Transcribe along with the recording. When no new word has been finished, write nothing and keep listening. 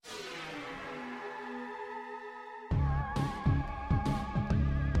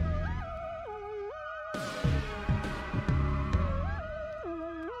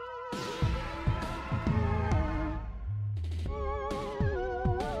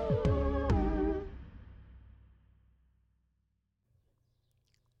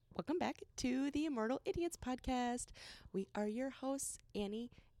Welcome back to the Immortal Idiots podcast. We are your hosts, Annie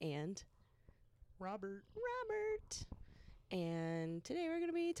and Robert. And today we're going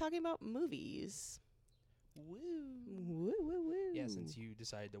to be talking about movies. Woo. Woo, woo, woo. Yeah, since you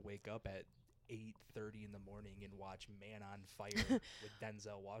decided to wake up at 8:30 in the morning and watch Man on Fire with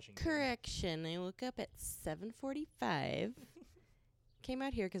Denzel Washington. Correction, I woke up at 7:45. Came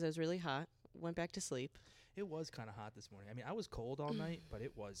out here because I was really hot. Went back to sleep. It was kind of hot this morning. I mean, I was cold all night, but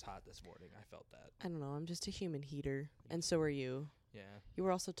it was hot this morning. I felt that. I don't know. I'm just a human heater. And so are you. Yeah. You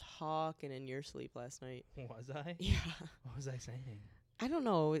were also talking in your sleep last night. Was I? Yeah. What was I saying? I don't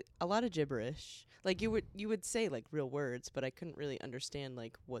know. A lot of gibberish. Like you would say like real words, but I couldn't really understand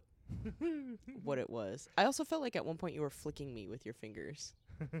like what it was. I also felt like at one point you were flicking me with your fingers.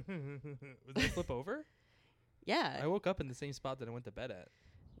 Was that flip over? Yeah. I woke up in the same spot that I went to bed at.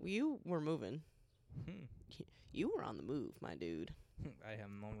 You were moving. Hmm. You were on the move, my dude. I have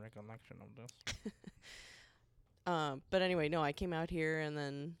no recollection of this. But anyway, no, I came out here and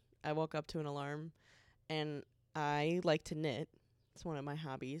then I woke up to an alarm, and I like to knit. It's one of my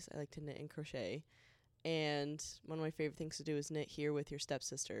hobbies. I like to knit and crochet. And one of my favorite things to do is knit here with your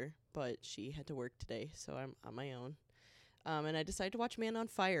stepsister, but she had to work today, so I'm on my own. And I decided to watch Man on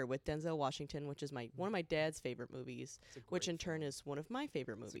Fire with Denzel Washington, which is one of my dad's favorite movies, which in turn is one of my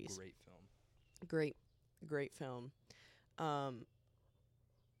favorite movies. It's a great film. Great film.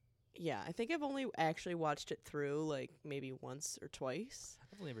 Yeah, I think I've only actually watched it through like maybe once or twice.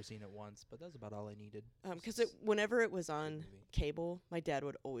 I've only ever seen it once, but that's about all I needed. Because whenever it was on movie. cable, my dad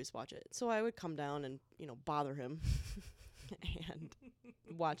would always watch it. So I would come down and, bother him and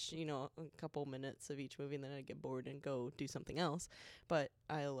watch, a couple minutes of each movie, and then I'd get bored and go do something else. But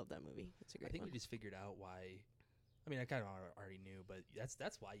I love that movie. It's a great I think one. we just figured out why. I mean, I kind of already knew, but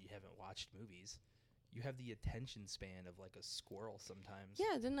that's why you haven't watched movies. You have the attention span of like a squirrel sometimes.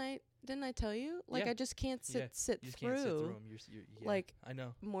 Yeah, didn't I tell you? Like, Yeah. I just can't sit you just through, can't sit through them. Yeah, like, I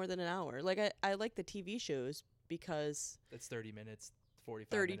know. more than an hour. Like, I like the TV shows because That's 30 minutes, 45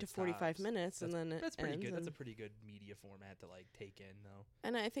 30 minutes to 45 tops. minutes, and then That's it pretty ends. good. That's a and- pretty good media format to like take in, though.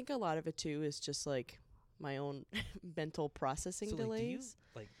 And I think a lot of it too is just like my own mental processing So, like, do you delays.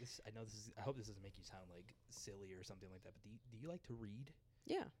 like this? I know this is. I hope this doesn't make you sound like silly or something like that. But do you like to read?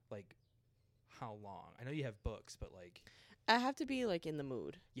 Yeah, Like, how long? I know you have books, but like, I have to be like in the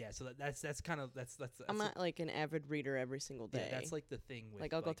mood. yeah. So that's kind of that's I'm not like an avid reader every single day. Yeah, that's like the thing with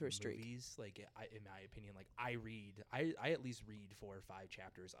Like, I'll go through a streak. movies. Like, in my opinion, like I read, I at least read 4 or 5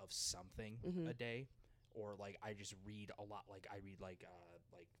 chapters of something Mhm. a day, or like I just read a lot. Like I read like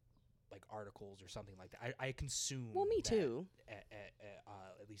articles or something like that. I consume. Well, me that too.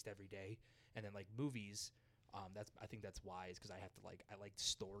 At least every day, and then like movies. I think that's wise because I like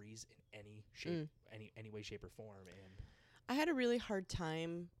stories in any shape, any way, shape, or form, and I had a really hard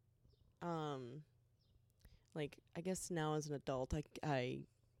time. Like, I guess now as an adult,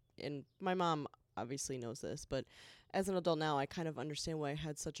 and my mom obviously knows this, but as an adult now, I kind of understand why I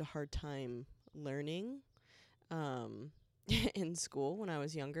had such a hard time learning, in school when I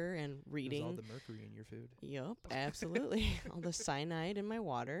was younger and reading. there's all the mercury in your food. Yup, absolutely. All the cyanide in my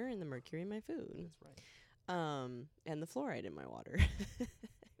water and the mercury in my food. That's right. And the fluoride in my water. We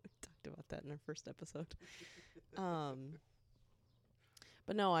talked about that in our first episode.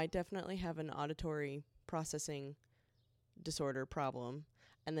 But no, I definitely have an auditory processing disorder problem.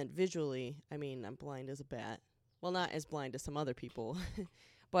 And then visually, I mean, I'm blind as a bat. Well, not as blind as some other people,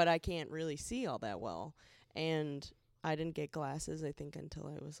 but I can't really see all that well. And I didn't get glasses, I think, until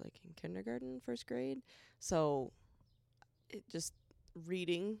I was like in kindergarten, first grade. So it just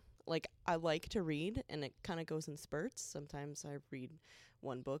reading, like, I like to read, and it kind of goes in spurts. Sometimes I read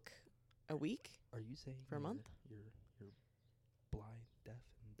one book a week. Are you saying For a month? You're blind, deaf,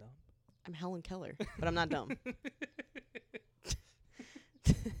 and dumb? I'm Helen Keller, but I'm not dumb.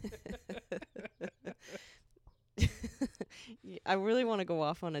 Yeah, I really want to go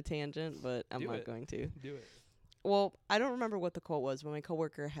off on a tangent, but I'm Do not it. going to. Do it. Well, I don't remember what the quote was, but my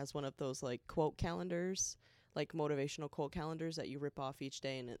coworker has one of those like quote calendars, like motivational quote calendars that you rip off each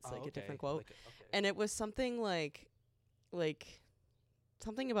day, and it's like a different quote. Okay. And it was something like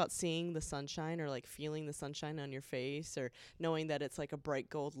something about seeing the sunshine or like feeling the sunshine on your face or knowing that it's like a bright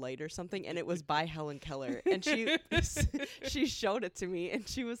gold light or something. And it was by Helen Keller. And she she showed it to me, and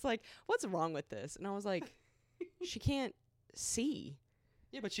she was like, "What's wrong with this?" And I was like, "She can't see."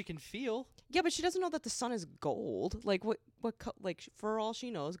 Yeah, but she can feel. Yeah, but she doesn't know that the sun is gold. Like for all she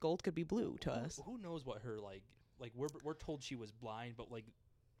knows, gold could be blue to us. Who knows what her like we're told she was blind, but like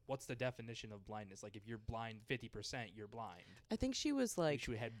what's the definition of blindness? Like if you're blind 50%, you're blind. I think she was like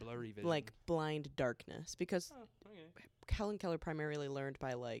she had blurry vision. blind darkness because Oh, okay. Helen Keller primarily learned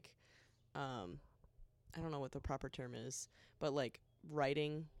by like, I don't know what the proper term is, but like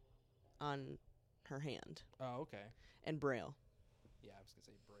writing on her hand Oh, okay. and Braille. Yeah, I was gonna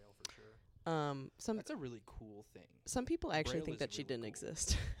say Braille for sure. Some That's a really cool thing. some people actually Braille think is that she really didn't cool.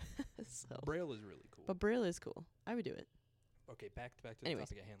 exist. So, Braille is really cool. but Braille is cool. I would do it. Okay, back to the Anyways.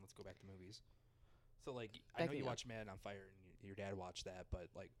 topic at hand. Let's go back to movies. So, like, I Back know me you up. watch Man on Fire and your dad watched that, but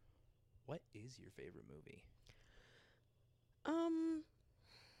like, what is your favorite movie?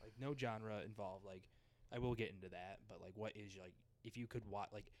 Like, no genre involved. Like, I will get into that, but like, what is like, if you could watch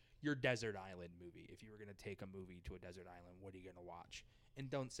like your desert island movie? If you were gonna take a movie to a desert island, what are you gonna watch? And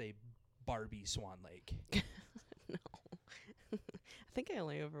don't say Barbie Swan Lake. No. I think I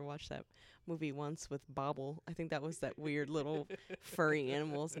only ever watched that movie once with Bobble. I think that was that weird little furry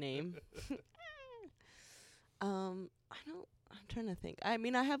animal's name. I'm trying to think. I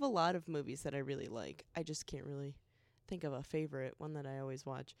mean, I have a lot of movies that I really like. I just can't really think of a favorite one that I always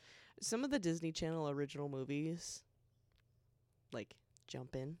watch. Some of the Disney Channel original movies, like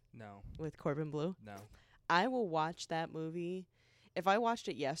Jump In No, with Corbin Bleu, no. I will watch that movie. If I watched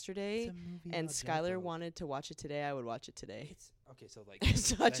it yesterday and Skylar wanted to watch it today, I would watch it today. It's okay. So like, It's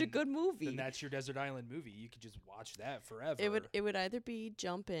such a then- good movie. Then that's your desert island movie. You could just watch that forever. It would either be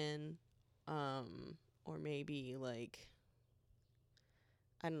Jump In, or maybe like,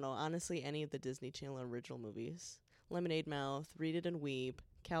 I don't know, honestly any of the Disney Channel original movies. Lemonade Mouth, Read It and Weep,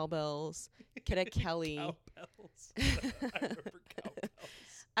 Cowbells, Cadet Kelly. Cowbells. I remember Cowbells.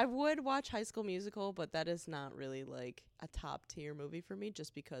 I would watch High School Musical, but that is not really like a top tier movie for me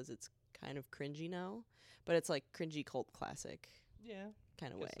just because it's kind of cringy now. But it's like cringy cult classic Yeah,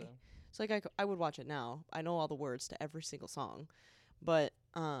 kind of guess way. so. So like I would watch it now. I know all the words to every single song. But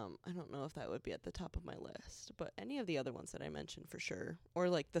I don't know if that would be at the top of my list. But any of the other ones that I mentioned for sure. Or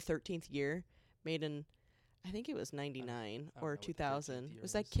like The 13th Year, made in I think it was 99 I don't know or what The 13th 2000. Year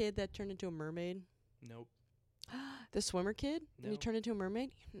Was that is. kid that turned into a mermaid? Nope. The swimmer kid? And he No. turned into a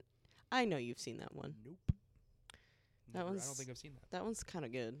mermaid? I know you've seen that one. Nope. That Never. I one's- don't think I've seen that. That one's kind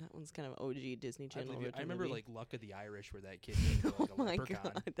of good. That one's kind of OG Disney I Channel believe you. original I remember movie. like Luck of the Irish, where that kid turned into, like, Oh a my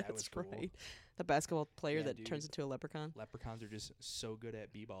leprechaun. god, That was that's cool. right. The basketball player Yeah, that dude. turns into a leprechaun. Leprechauns are just so good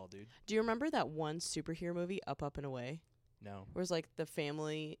at b-ball, dude. Do you remember that one superhero movie, Up, Up and Away? No. Where it was like the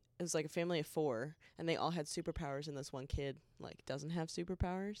family, it was like a family of 4, and they all had superpowers, and this one kid like doesn't have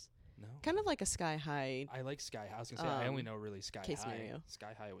superpowers. No. Kind of like a Sky High. I like Sky High. I was gonna say I only Um, know really Sky case High. scenario.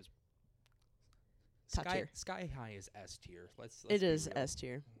 Sky High was Top tier. Sky High is S tier. Let's It be is real. S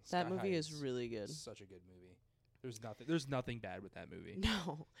tier. Sky That movie High is really good. Such a good movie. There's nothing bad with that movie.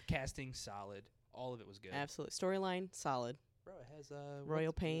 No, Casting solid. All of it was good. absolutely. Storyline solid. Bro, it has Royal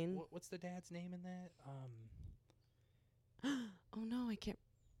what's- Pain. What's the dad's name in that? Oh no, I can't.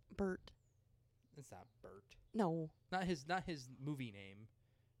 Bert. It's not Bert. No. Not his movie name.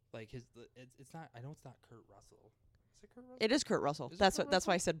 Like it's not. I know it's not Kurt Russell. Is it Kurt Russell? It is Kurt Russell. Is it That's Kurt that's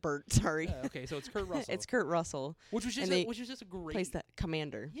why I said Bert. Sorry. Yeah, okay, so it's Kurt Russell. It's Kurt Russell. which was and they just a great Plays that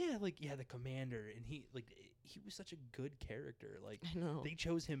commander. Yeah, like the commander, and he was such a good character. Like I know. they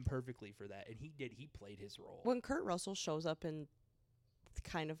chose him perfectly for that, and he played his role. When Kurt Russell shows up in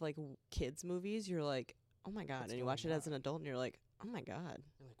kind of like kids movies, you're like, oh my god, What's and you watch it going as an adult, and you're like, oh my god,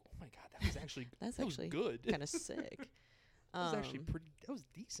 You're like, oh my god, that was actually That's that actually was good. kind of sick. That was actually pretty. That was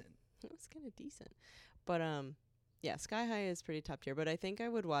decent. It was kind of decent, but yeah, Sky High is pretty top tier. But I think I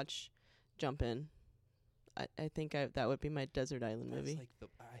would watch Jump In. I think that would be my desert island movie.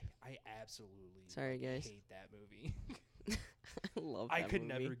 That's like I absolutely Sorry, guys. hate that movie. I love. I that could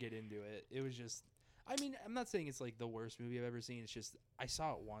movie. never get into it. It was just. I mean, I'm not saying it's like the worst movie I've ever seen. It's just I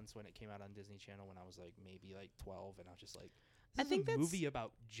saw it once when it came out on Disney Channel when I was like maybe like 12, and I was just like, I this think is a that's movie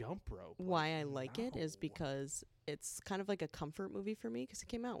about jump rope. Why I like it is no. because it's kind of like a comfort movie for me because it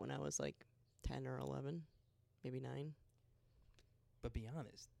came out when I was like 10 or 11, maybe 9. But be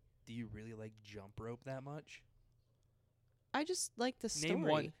honest, do you really like jump rope that much? I just like the story. Name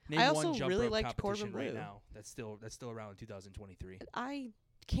one. Name I also one jump really rope liked competition Corbin right Bleu. now. That's still around in 2023. I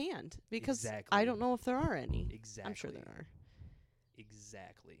can't because I Exactly. don't know if there are any. Exactly. I'm sure there are.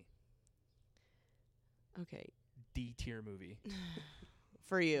 Exactly. Okay. D tier movie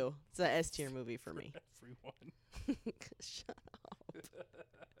For you. It's a S tier movie for me. Everyone. Shut up.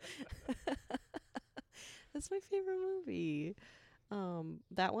 That's my favorite movie.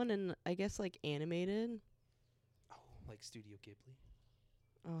 That one and I guess like animated. Oh, like Studio Ghibli.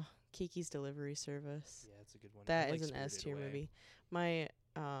 Oh, Kiki's Delivery Service. Yeah, that's a good one. That I is like an S Spirited tier Away. movie. My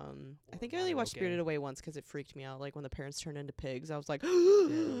I Or think I only watched Mononoke. Spirited Away once 'cause it freaked me out. Like when the parents turned into pigs, I was like, Yeah,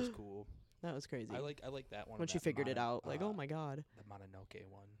 that was cool. that was crazy. I like that one. when she figured it out, like, oh my god. The Mononoke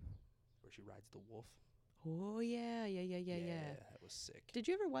one, where she rides the wolf. Oh yeah. That was sick. Did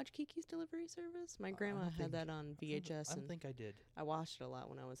you ever watch Kiki's Delivery Service? My I grandma don't had think- that on I don't- VHS, I don't and think I did. I watched it a lot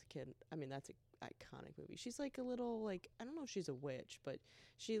when I was a kid. I mean, that's an iconic movie. She's like a little, like, I don't know if she's a witch, but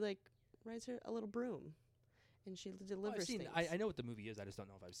she like rides a little broom, and she delivers I've seen. things. I know what the movie is. I just don't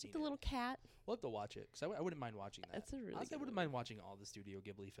know if I've seen the it. little cat. We'll have to watch it because I wouldn't mind watching that. That's a really Honestly, I good wouldn't movie. mind watching all the Studio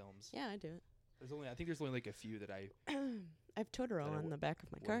Ghibli films. Yeah, I do it. I think there's only like a few that I I have Totoro That I on the back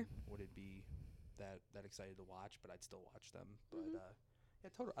of my car. wouldn't be that excited to watch, but I'd still watch them. But Mhm. yeah,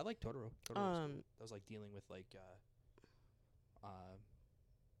 Totoro. I like Totoro. Totoro was cool. Um, That was like dealing with like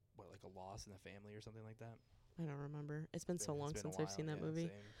like a loss in the family or something like that. I don't remember. It's been so It's long been a since I've while, seen that yeah, movie.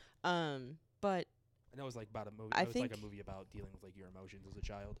 same. But I know it was like about a movie. I It was like a think- movie about dealing with like your emotions as a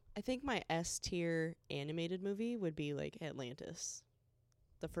child. I think my S tier animated movie would be like Atlantis,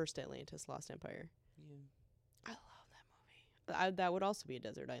 the first Atlantis, Lost Empire. Yeah. I love that movie. That would also be a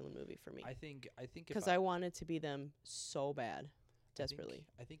desert island movie for me I think if because I wanted to be them so bad, desperately.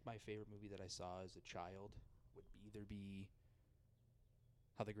 I think my favorite movie that I saw as a child would either be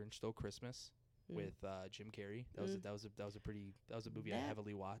How the Grinch Stole Christmas Mm. with Jim Carrey. That was a movie I That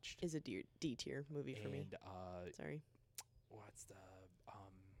heavily watched. Is a D tier movie for me. And Sorry. what's the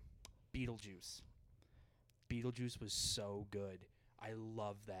Beetlejuice? Beetlejuice was so good. I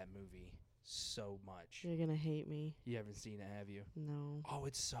love that movie so much. You're gonna hate me. You haven't seen it, have you? No. Oh,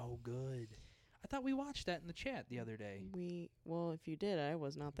 it's so good. I thought we watched that in the chat the other day. Well, if you did, I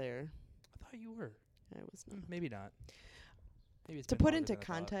was not there. I thought you were. I was not. Maybe not. Maybe it's To been put longer into than I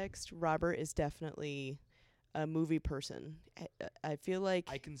thought. context, Robert is definitely a movie person. I feel like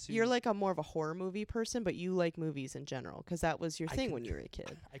I consume. you're like a more of a horror movie person, but you like movies in general because that was your I thing can- when you were a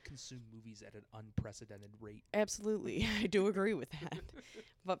kid. I consume movies at an unprecedented rate. Absolutely, I do agree with that.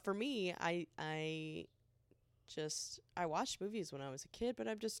 But for me, I watched movies when I was a kid, but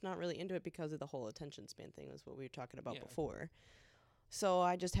I'm just not really into it because of the whole attention span thing. Was what we were talking about Yeah. before. So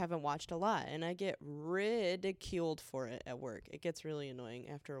I just haven't watched a lot, and I get ridiculed for it at work. It gets really annoying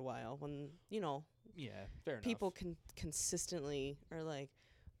after a while when Yeah, fair enough. people consistently are like,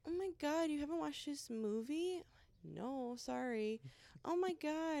 "Oh my god, you haven't watched this movie?" No, sorry. Oh my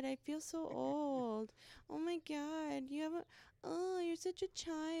god, I feel so old. Oh my god, you haven't. Oh, you're such a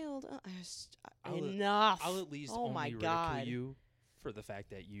child. Enough. I'll at least Oh only my ridicule God. you for the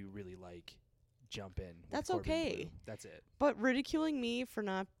fact that you really like Jump In. with That's Corbin okay. Bleu. That's it. But ridiculing me for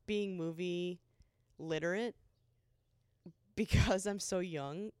not being movie literate because I'm so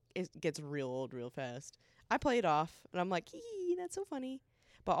young, it gets real old real fast. I play it off, and I'm like, "Ee, that's so funny."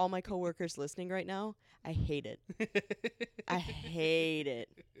 But all my coworkers listening right now, I hate it. I hate it.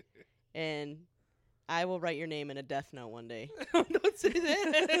 And I will write your name in a death note one day. Don't say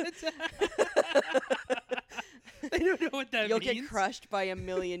that. They don't know what that You'll means. get crushed by a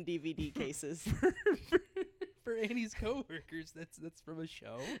million DVD cases. For Annie's coworkers, that's from a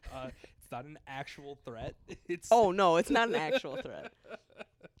show. It's not an actual threat. It's Oh, no, it's not an actual threat.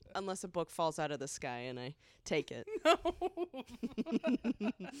 Unless a book falls out of the sky and I take it. No.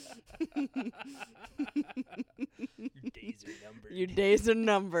 Your days are numbered. Your days are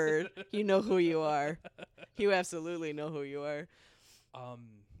numbered. You know who you are. You absolutely know who you are. I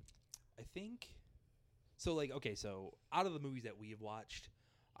think so. Like, okay, so out of the movies that we have watched,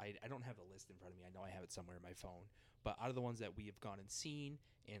 I don't have the list in front of me. I know I have it somewhere in my phone. But out of the ones that we have gone and seen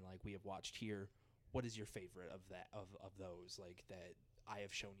and like we have watched here, what is your favorite of that of those like that I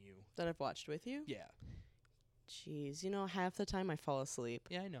have shown you? That I've watched with you? Yeah, Jeez, half the time I fall asleep.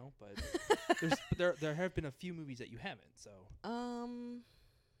 yeah, I know, but there have been a few movies that you haven't. So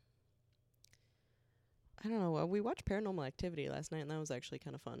I don't know. We watched Paranormal Activity last night, and that was actually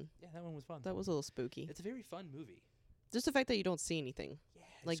kind of fun. yeah, that one was fun. That was a little spooky. It's a very fun movie. Just the fact that you don't see anything. Yeah,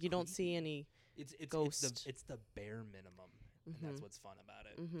 Like, you don't see any. It's ghost. It's the bare minimum, and that's Mhm. what's fun about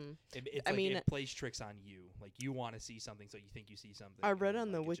it. Mm-hmm. It's I like mean, it plays tricks on you. Like you want to see something, so you think you see something. I and read then,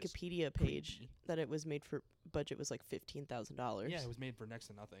 on the like, it's just Wikipedia page creepy. that it was made for budget was like $15,000. Yeah, it was made for next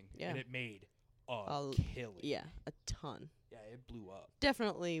to nothing. Yeah. And it made a I'll- killing. Yeah, a ton. Yeah, it blew up.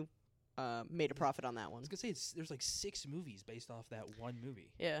 Definitely made a profit on that I one. was gonna say there's like 6 movies based off that one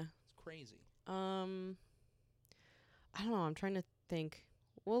movie. Yeah. It's crazy. I don't know. I'm trying to think.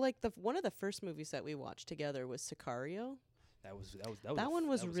 Well, like one of the first movies that we watched together was Sicario. That One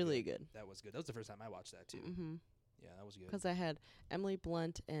was really good. good. That was good. That was the first time I watched that too. Mm-hmm. Yeah, that was good. Because I had Emily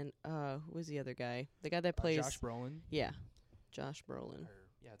Blunt and who was the other guy? The guy that plays Josh Brolin. Yeah, Josh Brolin.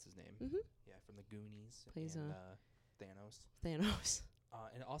 Yeah, that's his name. Mhm. Yeah, from the Goonies. Plays, and Thanos. Thanos.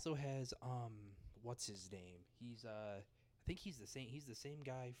 And it also has what's his name? He's I think he's the same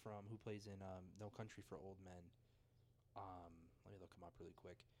guy from who plays in No Country for Old Men. Let me look him up really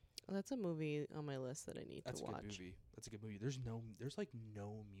quick. That's a movie on my list that I need That's to a watch. good movie. That's a good movie. There's like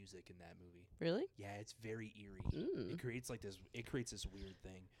no music in that movie. Really? Yeah, it's very eerie. Mm. It creates like this. It creates this weird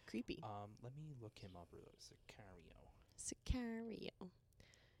thing. Creepy. Let me look him up real Sicario. Sicario.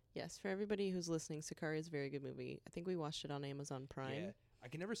 Yes, for everybody who's listening, Sicario is a very good movie. I think we watched it on Amazon Prime. Yeah, I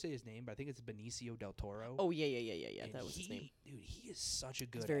can never say his name, but I think it's Benicio del Toro. Oh yeah. And That was his name. Dude, he is such a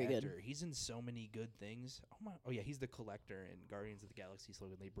good very good. actor. He's in so many good things. Oh yeah, he's the collector in Guardians of the Galaxy. So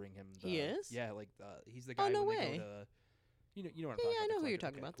when they bring him, He is? Yeah, like he's the guy. Oh, no when way. They go to, you know what I'm Yeah, talking about. I know the who you're Collector.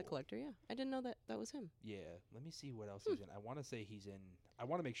 talking Okay, about. The cool. collector. Yeah, I didn't know that was him. Yeah, let me see what else he's in. I want to say he's in. I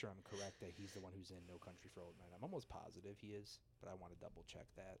want to make sure I'm correct that he's the one who's in No Country for Old Men. I'm almost positive he is, but I want to double check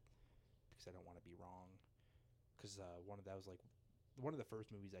that because I don't want to be wrong. Because one of the first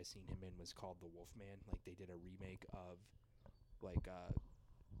movies I seen him in was called The Wolfman. Like they did a remake of, like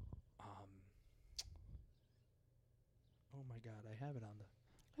oh my God, I have it on the.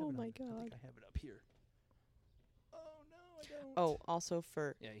 Oh I my think God. I have it up here. Oh no, I don't. Oh, also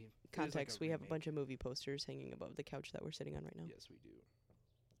for yeah. He, context, we have a remake. bunch of movie posters hanging above the couch that we're sitting on right now. Yes, we do.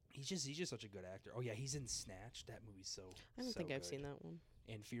 He's just such a good actor. Oh yeah, he's in Snatch. That movie's so. I don't so think I've good. seen that one.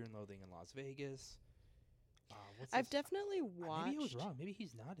 And Fear and Loathing in Las Vegas. What's I've this? definitely watched. Maybe I was wrong. Maybe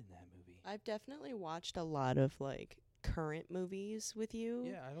he's not in that movie. I've definitely watched a lot of like current movies with you.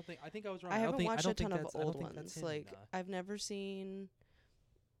 Yeah, I don't think. I think I was wrong. I don't haven't think, watched I don't a ton think of that's- I don't old think that's ones. him Like in, I've never seen.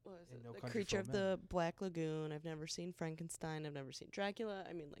 What was in it? No The Country Creature for of Old the Black Lagoon. I've never seen Frankenstein. I've never seen Dracula.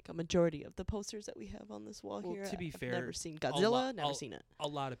 I mean, like a majority of the posters that we have on this wall Well, here. to be I've fair, never seen Godzilla. Never I'll- seen it. a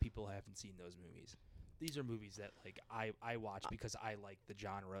lot of people haven't seen those movies. These are movies that like I watch because I like the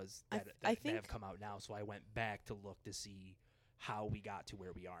genres I that, th- I that think- have come out now. So I went back to look to see how we got to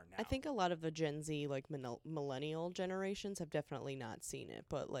where we are now. I think a lot of the Gen Z, like millennial generations, have definitely not seen it.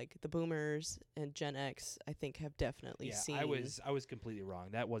 But like the Boomers and Gen X, I think have definitely yeah, seen. I was completely wrong.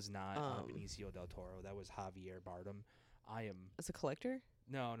 That was not Um, Benicio del Toro. That was Javier Bardem. I am As a collector.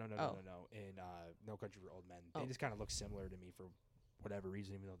 no. Oh. In No Country for Old Men, they Oh. just kind of look similar to me for whatever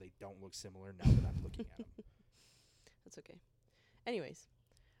reason, even though they don't look similar now that I'm looking at them. That's okay. Anyways,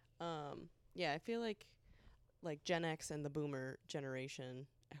 yeah, I feel like Gen X and the Boomer generation,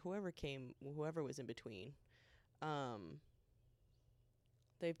 whoever was in between,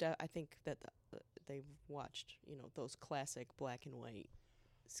 I think that they've watched those classic black and white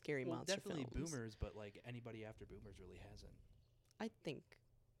scary Well, monster definitely films. Boomers, but like anybody after Boomers really hasn't. I think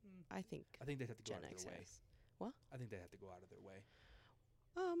Mm. I think I think they have to go Gen out of X their way. has. I think they have to go out of their way.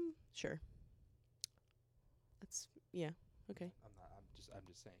 Sure. That's okay. I'm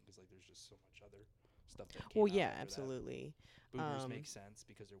just saying because like there's just so much other stuff that came Well, out yeah, after that. absolutely. Boomers Um, make sense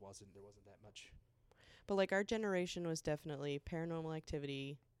because there wasn't that much. But like our generation was definitely Paranormal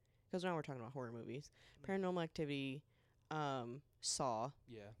Activity, because now we're talking about horror movies. Paranormal Activity, Saw,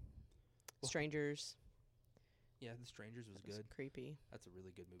 Yeah, Well- Strangers. yeah. The Strangers was That was good. creepy. That's a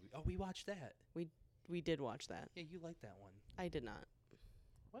really good movie. Oh, we watched that. We did watch that. Yeah, you liked that one. I did not.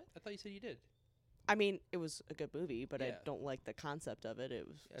 What? I thought you said you did. I mean, it was a good movie, but I Yeah. don't like the concept of it. It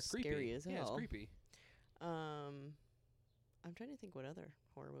was Yeah, it's scary creepy. as hell. Yeah, it's creepy. I'm trying to think what other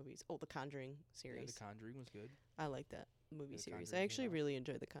horror movies. Oh, the Conjuring Yeah, series. The Conjuring was good. I like that movie Yeah, The series. I Conjuring actually came out. really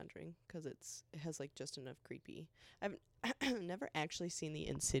enjoy The Conjuring because it has like just enough creepy. I've never actually seen the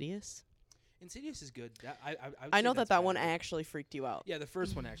Insidious. Insidious is good. That, I would I say know that's that one better. actually freaked you out. Yeah, the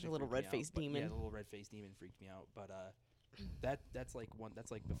first one actually. The little freaked me out, red-faced but- Yeah, demon. the little red-faced demon freaked me out. But that's like one.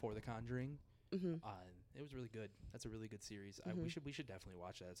 That's like before The Conjuring. Mm-hmm. It was really good. That's a really good series. We Mhm. should definitely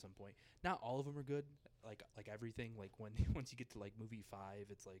watch that at some point. Not all of them are good. Like everything. Like when once you get to like movie 5,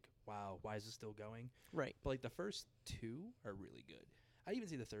 it's like wow, why is this still going? Right. But like the first 2 are really good. I even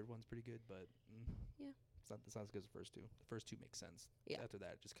see the third one's pretty good, but Yeah. it's not as good as the first 2. The first 2 make sense. Yeah. After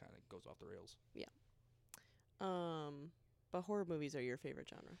that, it just kind of goes off the rails. But horror movies are your favorite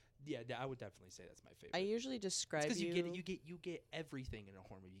genre. Yeah, I would definitely say that's my favorite. I usually describe because you. you get everything in a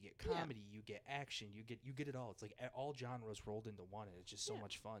horror movie. You get Yeah. comedy, you get action, you get it all. It's like all genres rolled into one, and it's just so Yeah.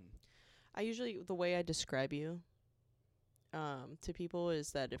 much fun. I usually the way I describe you, to people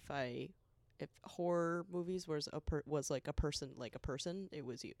is that if horror movies was like a person, it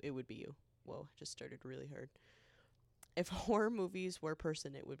was you. It would be you. Whoa, I just started really hard. If horror movies were a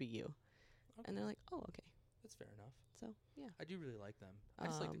person, it would be you. And they're like, oh, okay. That's fair enough. So yeah, I do really like them. I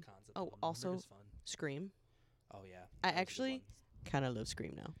just like the Um, concept. oh, of them. also- They're just fun. Scream. Oh yeah, I that was a good actually one. kind of love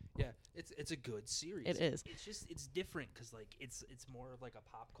Scream now. Yeah, it's a good series. It is. It's just it's different because like it's more of like a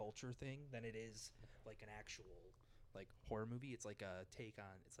pop culture thing than it is like an actual like horror movie. It's like a take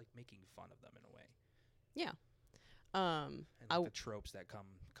on. It's like making fun of them in a way, Um, and I like w- the tropes that come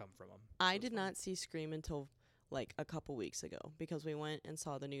from them. I did not see Scream until like a couple weeks ago because we went and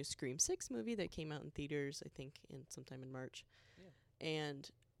saw the new Scream 6 movie that came out in theaters, I think in sometime in March. Yeah. And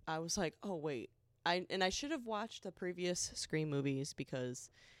I was like, "Oh wait. I should have watched the previous Scream movies because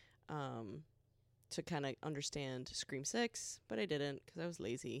to kind of understand Scream 6, but I didn't cuz I was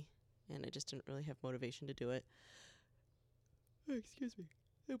lazy and I just didn't really have motivation to do it." Oh, excuse me.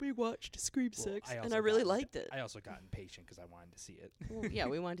 And we watched Scream Well, 6 and also I really got- liked it. I also got impatient because I wanted to see it. Well, yeah,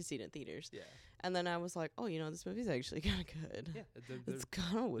 we wanted to see it in theaters. Yeah. And then I was like, "Oh, this movie's actually kind of good." Yeah. It's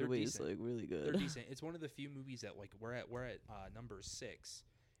kind of they're ways decent. like really They're good. decent. It's one of the few movies that like we're at number 6,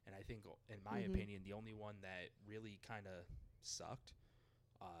 and I think in my Mhm. opinion the only one that really kind of sucked.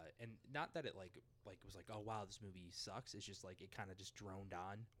 And not that it like was like, oh wow, this movie sucks. It's just like it kind of just droned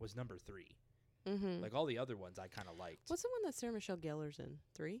on. Was number 3. Mhm. Like all the other ones I kind of liked. What's the one that Sarah Michelle Gellar's in?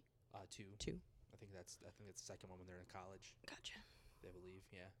 3? 2. 2. I think that's the second one when they're in college. Gotcha. I believe.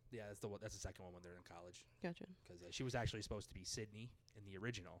 Yeah. That's the second one when they're in college. Gotcha. Because she was actually supposed to be Sydney in the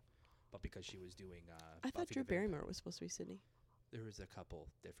original, but because she was doing I thought Buffy Drew the Vampire- Barrymore was supposed to be Sydney. There was a couple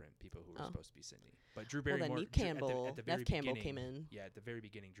different people who were Oh. supposed to be Sydney, but Drew Well, Barrymore. then Neve Drew- Campbell. at the very Neve Campbell beginning- came in. Yeah, at the very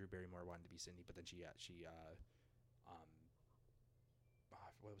beginning, Drew Barrymore wanted to be Sydney, but then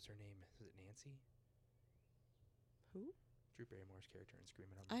what was her name? Was it Nancy? Who? Drew Barrymore's character in Scream.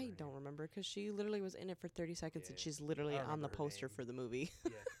 I don't remember because she literally was in it for 30 seconds and Yeah. she's literally I don't on the remember her poster name. for the movie,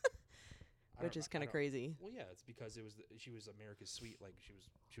 Yeah. I which don't is rem- kind I of don't- crazy. Well, yeah, it's because she was America's Sweet, like she was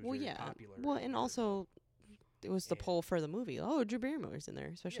Well, very yeah. popular. Well, in and the also it was the And- poll for the movie. Oh, Drew Barrymore's in there,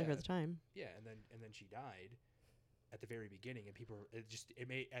 especially for Yeah. the time. Yeah, and then she died at the very beginning, and people it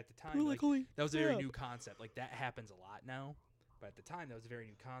made at the time like holy that was a very crap. new concept. Like that happens a lot now, but at the time that was a very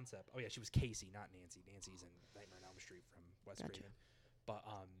new concept. Oh yeah, she was Casey, not Nancy. Nancy's in Nightmare on Elm Street from Wes Gotcha. Craven. But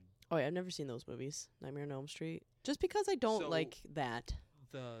Oh, yeah, I've never seen those movies. Nightmare on Elm Street. Just because I don't So, like that.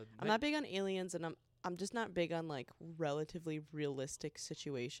 I'm not big on aliens, and I'm just not big on like relatively realistic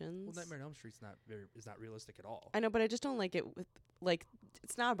situations. Well, Nightmare on Elm Street's is not realistic at all. I know, but I just don't like it with like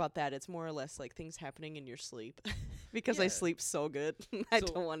it's not about that. It's more or less like things happening in your sleep because I Yeah. sleep so good. I So-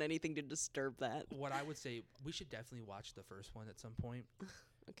 don't want anything to disturb that. What I would say, we should definitely watch the first one at some point,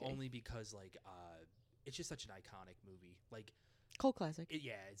 Okay. only because like it's just such an iconic movie. Like Cult classic.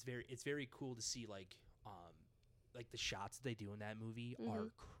 it's very cool to see like the shots they do in that movie are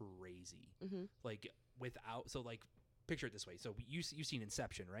crazy. Mm-hmm. Like picture it this way. So you've seen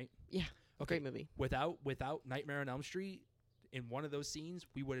Inception, right? Yeah. Okay. Great movie. Without Nightmare on Elm Street, in one of those scenes,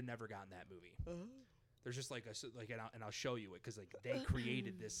 we would have never gotten that movie. There's just and I'll show you it because like they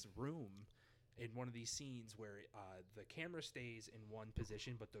created this room in one of these scenes where the camera stays in one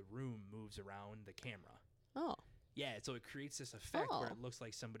position, but the room moves around the camera. Oh. Yeah, so it creates this effect where Oh. it looks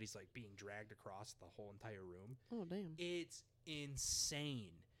like somebody's like being dragged across the whole entire room. Oh, damn. It's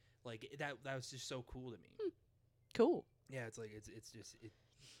insane. Like that was just so cool to me. Cool. Yeah, it's like it's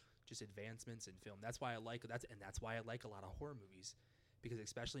just advancements in film. That's why I like that's why I like a lot of horror movies, because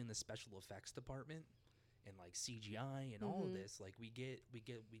especially in the special effects department and like CGI and all of this, like we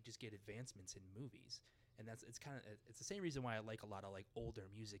just get advancements in movies. And it's the same reason why I like a lot of like older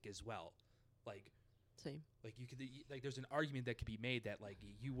music as well. Like Same. like there's an argument that could be made that like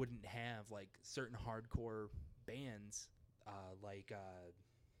you wouldn't have like certain hardcore bands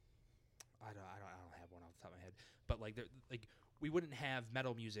I don't have one off the top of my head, but like we wouldn't have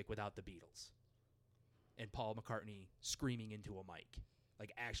metal music without the Beatles and Paul McCartney screaming into a mic,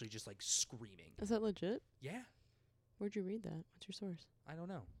 like actually just like screaming. Is that legit? Yeah, Where'd you read that? What's your source? I don't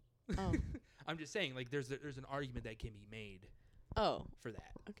know. Oh. I'm just saying like there's an argument that can be made Oh. for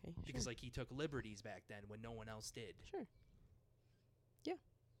that, Okay. because Sure. like he took liberties back then when no one else did. Sure. Yeah,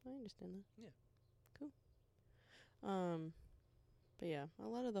 I understand that. Yeah. Cool. But yeah, a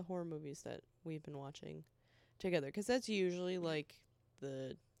lot of the horror movies that we've been watching together, because that's usually like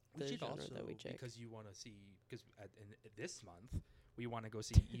the We should genre also, that we check. because you want to see, because this month we want to go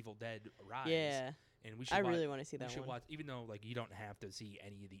see Evil Dead Rise. Yeah, And we should I really want to see we that should one. watch, even though like you don't have to see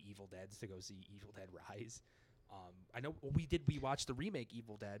any of the Evil Deads to go see Evil Dead Rise. I know we watched the remake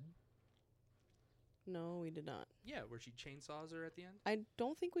Evil Dead. No, we did not. Yeah, where she chainsaws her at the end. I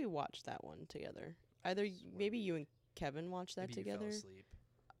don't think we watched that one together. Either maybe you and Kevin watched that Maybe you together. fell asleep.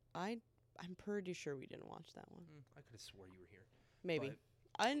 I'm pretty sure we didn't watch that one. I could have swore you were here. Maybe.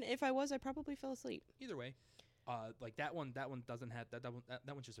 But And if I was, I probably fell asleep. either way, like that one doesn't have that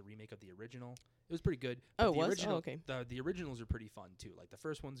one's just a remake of the original. It was pretty good. Oh, but it the was? Oh, Original, okay. The originals are pretty fun too. Like the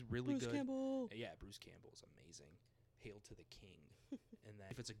first one's really Bruce good. Campbell. Yeah, Bruce Campbell's amazing. Hail to the king. And then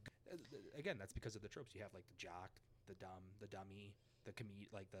if it's again, that's because of the tropes. You have like the jock, the dummy, the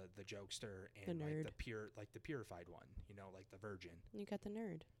like the jokester, and The like nerd. the purified one. You know, like the virgin. You got the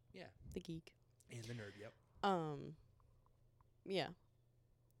nerd. Yeah. The geek. And the nerd. Yep. Um, yeah.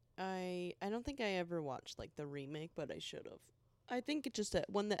 I don't think I ever watched like the remake, but I should have. I think it just at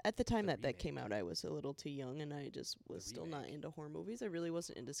the time The that came remake. out, I was a little too young, and I just was still not remake. into horror movies. I really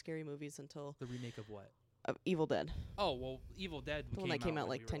wasn't into scary movies until The remake of what? Evil Dead, Oh well, Evil Dead the one that came out when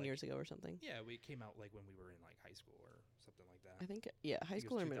like we were, 10 years ago or something. Yeah, we came out like when we were in like high school or something like that. I think yeah, I high think it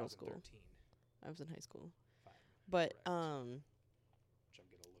school was or middle school. 2013. I was in high school, If I'm but correct, which I'm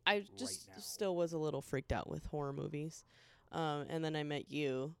gonna look I up just right now. still was a little freaked out with horror movies. And then I met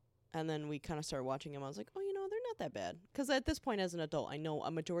you, and then we kind of started watching them. I was like, oh, they're not that bad. Because at this point, as an adult, I know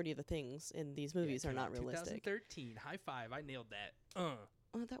a majority of the things in these Yeah, it movies are came not out realistic. 2013. High five! I nailed that.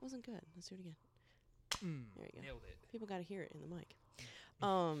 Oh, that wasn't good. Let's do it again. There you go. Nailed it. People got to hear it in the mic.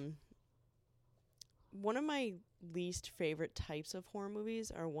 One of my least favorite types of horror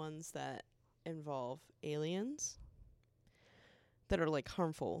movies are ones that involve aliens that are like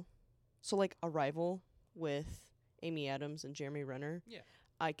harmful. So like Arrival with Amy Adams and Jeremy Renner. Yeah.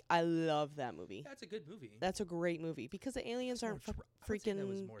 I love that movie. That's a good movie. That's a great movie because the aliens aren't I would say that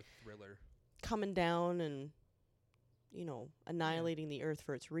was freaking more thriller. coming down and annihilating the earth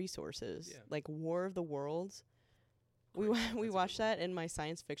for its resources. Yeah. Like War of the Worlds. We Great. That's a good watched one. that in my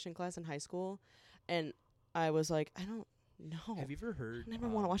science fiction class in high school, and I was like, I don't know. Have you ever heard? I never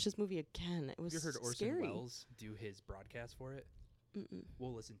want to watch this movie again. It was Have you heard Orson scary. Welles do his broadcast for it? Mm-mm.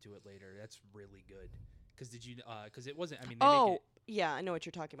 We'll listen to it later. That's really good. Because did you? Because it wasn't. I mean, they make Oh, it, yeah, I know what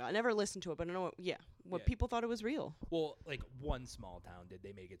you're talking about. I never listened to it, but I know what. Yeah, what Yeah. people thought it was real. well, like one small town did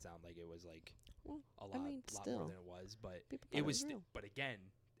they make it sound like it was like Well, a lot, I mean, lot still. more than it was, but People thought it was. real. But again,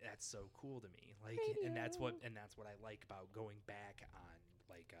 that's so cool to me. Like, and that's what I like about going back on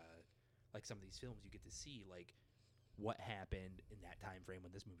like some of these films. You get to see like what happened in that time frame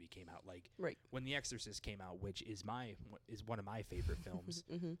when this movie came out. Like Right. when The Exorcist came out, which is one of my favorite films.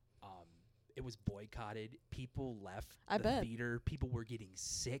 Mm-hmm. It was boycotted. People left I the bet. theater. People were getting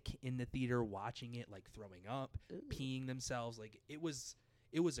sick in the theater watching it, like throwing up, peeing themselves. Like it was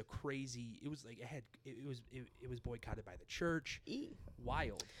a crazy. It was like it was boycotted by the church.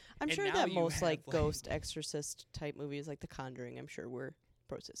 Wild. I'm And sure now that you most have, like ghost exorcist type movies, like The Conjuring, I'm sure were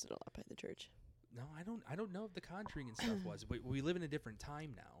processed a lot by the church. No, I don't know if The Conjuring and stuff was, but we live in a different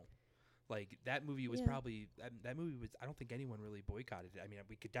time now. Like that movie was Yeah. probably that movie was. I don't think anyone really boycotted it. I mean,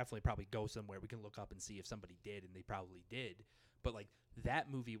 we could definitely probably go somewhere. We can look up and see if somebody did, and they probably did. But like that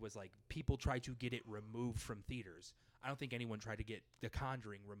movie was like people tried to get it removed from theaters. I don't think anyone tried to get The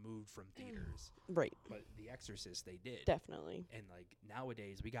Conjuring removed from theaters. Right. But The Exorcist, they did. Definitely. And like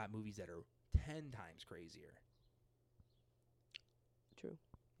nowadays, we got movies that are 10 times crazier. True.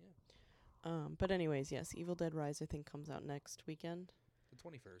 Yeah. But anyways, yes, Evil Dead Rise I think comes out next weekend. The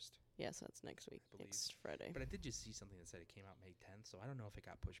 21st. Yes, that's next week, believe. next Friday. But I did just see something that said it came out May 10th, so I don't know if it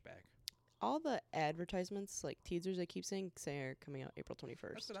got pushed back. All the advertisements, like teasers I keep seeing, say are coming out April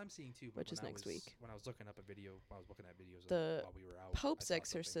 21st. That's what I'm seeing too. But Which is when I next was- week. When I was looking up a video, while I was looking at videos The while we were out. Pope's I saw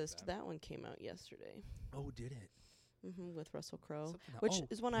something with Exorcist, that one came out yesterday. Oh, did it? With Russell Crowe, Something else- which oh,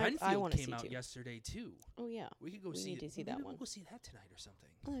 is one I Renfield want to came see out too. yesterday too. Oh yeah, We could go We see. need to see maybe that we'll one. go see that tonight or something.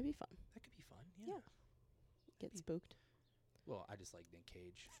 oh that'd be fun. That could be fun. Yeah. Yeah. Get spooked. Well, I just like Nick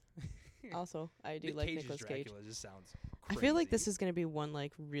Cage. Also, I do Nick like Cage's Nicolas Cage. Dracula just sounds. I feel like this crazy. is gonna be one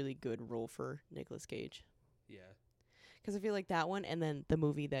like really good role for Nicolas Cage. Yeah. Because I feel like that one, and then the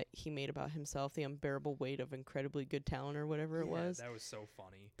movie that he made about himself, The Unbearable Weight of Incredibly Good Talent, or whatever it Yeah, was. That was so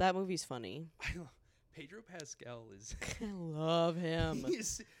funny. That movie's funny. Pedro Pascal is. I love him. he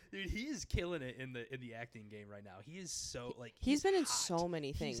is killing it in the acting game right now. He is so like. He's been in hot. so many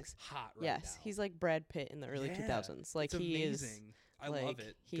He's things. hot right Yes, now. he's like Brad Pitt in the early Yeah, 2000s. Like it's he is. amazing. I like, love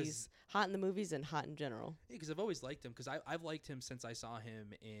it. He's hot in the movies and hot in general. Because I've always liked him. Because I've liked him since I saw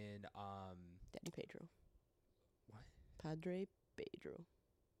him in Daddy Pedro. What? Padre Pedro.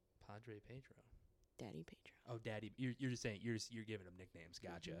 Padre Pedro. Daddy Pedro. Oh, Daddy. You're just saying you're giving him nicknames.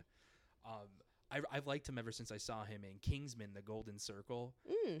 Gotcha. I've liked him ever since I saw him in Kingsman: The Golden Circle.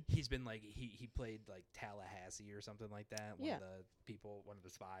 He's been like he played like Tallahassee or something like that. One of the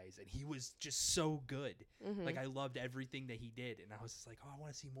spies, and he was just so good. Like I loved everything that he did, and I was just like, oh, I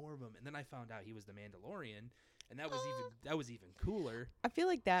want to see more of him. And then I found out he was the Mandalorian, and that was even cooler. I feel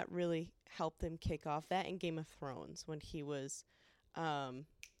like that really helped him kick off that in Game of Thrones when he was,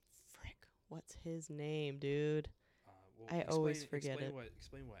 frick, what's his name, dude? I always forget it.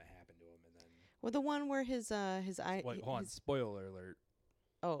 Explain what happened to him, and then. Well, the one where his eye. Wait, hold on. Spoiler alert.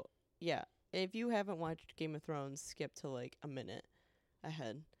 Oh yeah, if you haven't watched Game of Thrones, skip to like a minute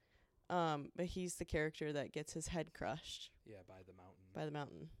ahead. But he's the character that gets his head crushed Yeah, by the mountain. by the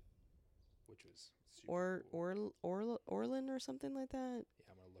mountain, Which was super cool. Orlin or something like that. Yeah,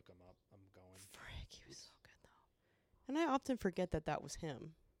 I'm gonna look him up. I'm going. Frick, he was so good And I often forget that that was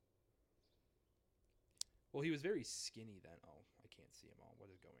him. Well, he was very skinny then. Oh, I can't see him all. What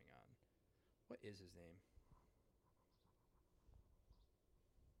is going on? What is his name?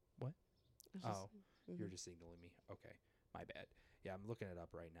 What? Oh, you're just signaling me. Okay, my bad. Yeah, I'm looking it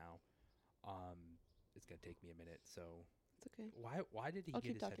up right now. It's gonna take me a minute. So It's okay. why did he I'll get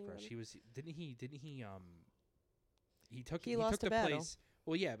keep his head talking crushed? about He was he took lost the a battle. place.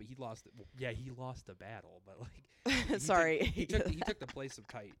 Well, yeah, but he lost. He lost the battle, but like he Sorry. he took the place of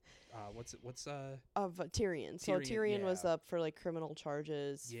Kite. What's Of Tyrion. So Tyrion, Tyrion was yeah. up for like criminal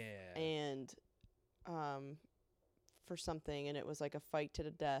charges yeah. and for something, and it was like a fight to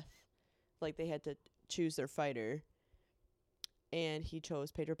the death. Like they had to choose their fighter. And he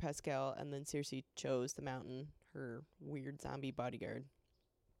chose Pedro Pascal, and then Cersei chose the Mountain, her weird zombie bodyguard.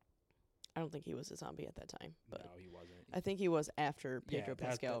 I don't think he was a zombie at that time, but No, he wasn't. I think he was after Pedro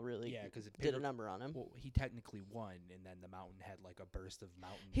that's Pascal really because did a number on him. Well, he technically won, and then the Mountain had like a burst of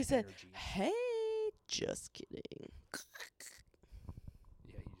mountain He said, energy. "Hey, just kidding."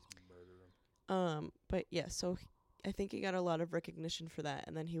 Yeah, he just murdered him. But yeah, so I think he got a lot of recognition for that,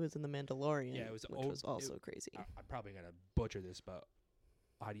 and then he was in The Mandalorian, Yeah, it was which was also crazy. I'm probably gonna butcher this, but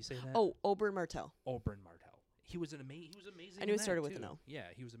how do you say that? Oh, Oberyn Martell. Oberyn Martell. He was amazing. I knew in it started that, with an too. O. Yeah,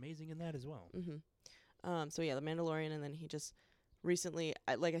 he was amazing in that as well. So yeah, The Mandalorian, and then he just recently,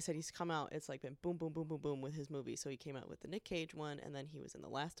 like I said, he's come out. It's like been boom, boom, boom, boom, boom with his movies. So he came out with the Nick Cage one, and then he was in The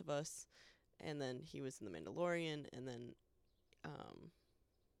Last of Us, and then he was in The Mandalorian, and then I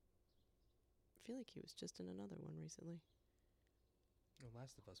feel like he was just in another one recently. The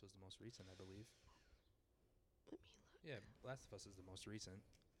Last of Us was the most recent, I believe. Let me look. Yeah, Last of Us is the most recent.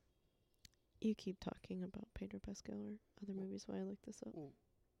 You keep talking about Pedro Pascal or other movies while I look this up. Well,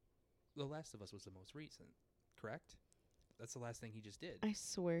 The Last of Us was the most recent, correct? That's the last thing he just did. I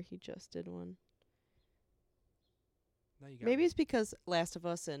swear he just did one. Now you got Maybe me. it's because Last of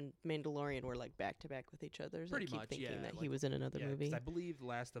Us and Mandalorian were like back to back with each other. So Pretty I keep much, thinking yeah, that like- he was in another Yeah, 'cause movie. I believe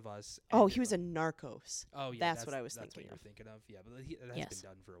Last of Us. Oh, ended he was up- in Narcos. Oh, yeah. That's what I was that's thinking what of. you're thinking of. Yeah, but that has Yes. been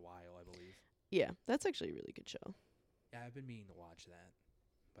done for a while, I believe. Yeah, that's actually a really good show. Yeah, I've been meaning to watch that,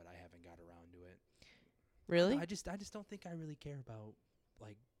 but I haven't got around to it. Really? I just don't think I really care about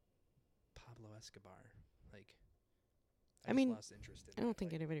like Pablo Escobar. Like, I just mean, lost interest in I don't that,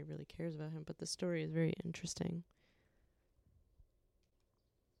 think like, anybody really cares about him, but the story is very interesting.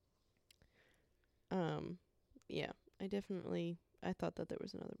 Yeah, I thought that there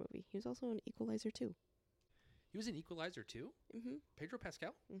was another movie. He was also in Equalizer 2. He was in Equalizer too. Mm-hmm. Pedro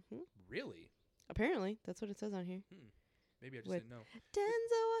Pascal. Mm-hmm. Really? Apparently, that's what it says on here. Maybe I just With didn't know.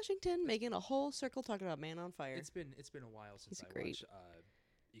 Denzel Washington making a whole circle talking about Man on Fire. It's been a while since He's I great. watched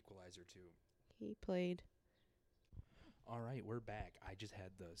Equalizer 2. He played. All right, we're back. I just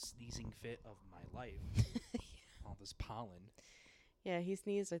had the sneezing fit of my life. All this pollen. Yeah, he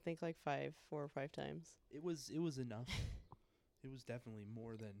sneezed, I think, like 4 or 5 times. It was enough. It was definitely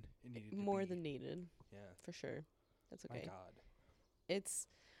more than it needed to be. More than needed, Yeah. for sure. That's okay. My God. It's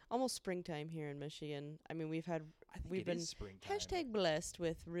almost springtime here in Michigan. I mean, I think we've it been is springtime. #blessed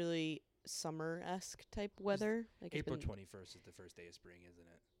with really summer-esque type weather. Like April it's been, 21st is the first day of spring, isn't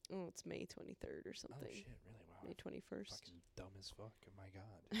it? oh, it's May 23rd or something. Oh shit! Really? Wow. May 21st. Fucking dumb as fuck. Oh my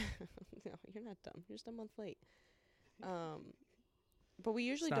God. No, you're not dumb. You're just a month late. But we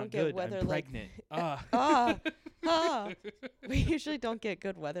usually It's don't not get good. weather I'm like pregnant. we usually don't get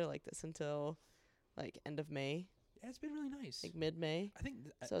good weather like this until like end of May, Yeah, it's been really nice. like mid-May. I think.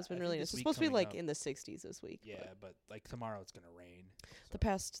 So it's been I really think nice. this It's week supposed to be coming like up- in the 60s this week. Yeah, but like tomorrow it's gonna rain. The so-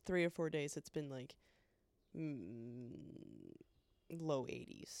 past 3 or 4 days, it's been like low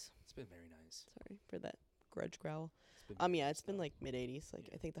 80s. It's been very nice. Sorry for that grudge growl. It's been very Yeah, nice it's been though. like mid 80s. Like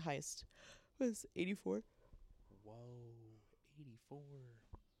Yeah. I think the highest was 84. Whoa, 84.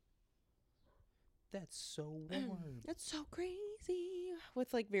 That's so warm. That's so crazy.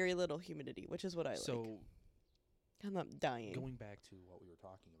 With like very little humidity, which is what I like. So I'm not dying. going back to what we were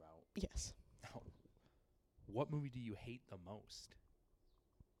talking about, Yes. what movie do you hate the most?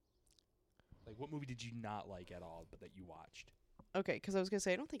 Like, what movie did you not like at all, but that you watched? Okay, because I was gonna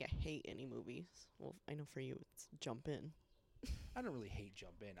say I don't think I hate any movies. Well, I know for you it's Jump In. I don't really hate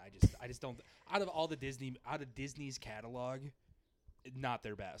Jump In. I just don't. Out of Disney's catalog, not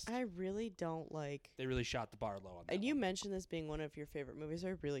their best. I really don't like. They really shot the bar low on that. And you one. mentioned this being one of your favorite movies.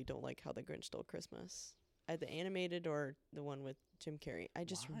 I really don't like How the Grinch Stole Christmas. The animated or the one with Jim Carrey. I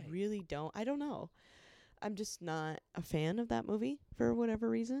just Why? really don't. I don't know. I'm just not a fan of that movie for whatever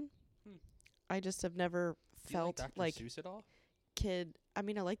reason. I just have never Do you like felt Dr. like Seuss at all? kid. I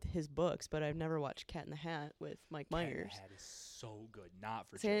mean, I liked his books, but I've never watched Cat in the Hat with Mike Cat in the Myers. Hat is so good. Not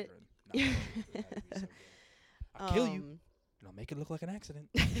for Say it- children. Not for children. That would be so good. I'll kill you, and I'll make it look like an accident.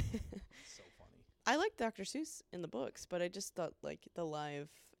 So funny. I like Dr. Seuss in the books, but I just thought like the live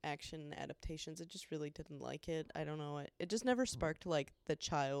action adaptations, I just really didn't like it. I don't know. It just never sparked like the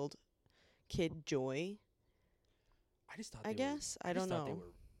child kid joy, I just thought I guess. I don't thought they know.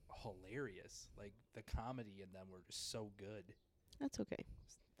 were hilarious. Like the comedy in them were just so good. That's okay.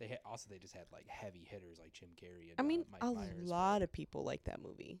 They just had like heavy hitters like Jim Carrey and I mean, Mike a Myers. lot of people like that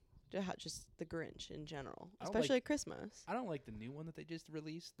movie. Just the Grinch in general, I don't especially at Christmas. I don't like the new one that they just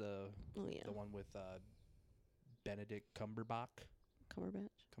released. The Oh yeah, one with Benedict Cumberbatch.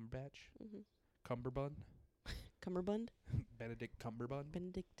 Cumberbatch. Mm-hmm. Cumberbund. Cumberbund. Benedict Cumberbund.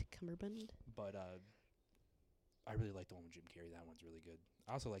 Benedict Cumberbund. But I really like the one with Jim Carrey. That one's really good.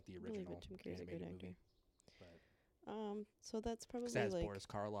 I also like the Really original good. Jim Carrey's a good animated actor. movie. But So that's probably 'cause that has like. Boris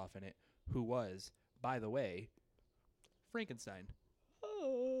Karloff in it, who was, by the way, Frankenstein.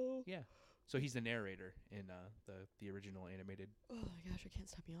 Oh. Yeah. So he's the narrator in the original animated Oh my gosh, I can't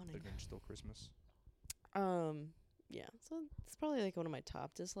stop The yawning. Grinch Stole Christmas. Yeah. So it's probably like one of my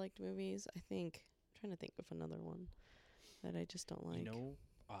top disliked movies. I think. I'm trying to think of another one that I just don't like. You know,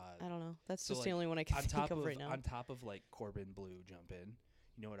 I don't know. That's so, just like, the only one I can on think top of right now. on top of like Corbin Blue jump in,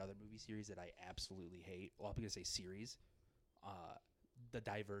 you know what other movie series that I absolutely hate? Well, I'm gonna say series. The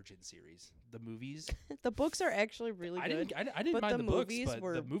Divergent series. The movies. The books are actually really good. I didn't but mind the the books, movies but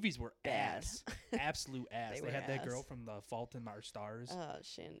were the movies were bad. ass. Absolute ass. They They were had that girl ass. from The Fault in Our Stars.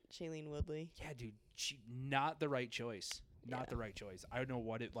 Shailene Woodley. Yeah, dude. Not the right choice. Not Yeah. the right choice. I don't know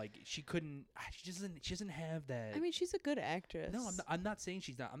what it like. She couldn't. She doesn't have that. I mean, she's a good actress. no, I'm not saying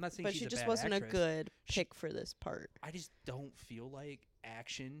she's not. I'm not saying but she's she a just bad wasn't actress. a good She- pick for this part. I just don't feel like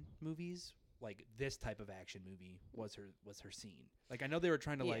action movies, like this type of action movie, was her scene. Like I know they were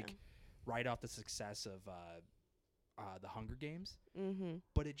trying to Yeah. like write off the success of the Hunger Games, Mm-hmm.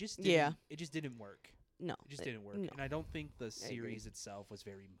 but it just didn't, Yeah. it just didn't work. No. It just didn't work, no. and I don't think the agree. series itself was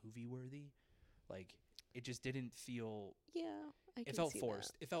very movie worthy. Like it just didn't feel. Yeah. I It can felt see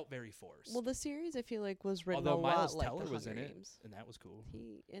forced. That. It felt very forced. Well, the series I feel like was written Although a lot Miles like Teller the was Hunger in it, Games. and that was cool.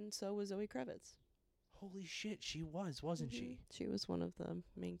 And so was Zoe Kravitz. Holy shit, she wasn't she? Mhm. She was one of the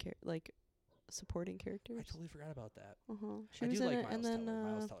main supporting characters. I totally forgot about that. She I was do in like it, Miles and then Teller.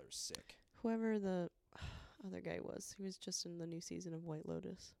 Miles Teller is sick. whoever the other guy was, he was just in the new season of White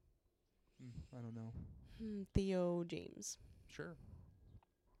Lotus. I don't know. Theo James. Sure.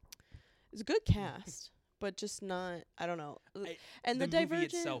 It's a good cast, but just not. I don't know. And the movie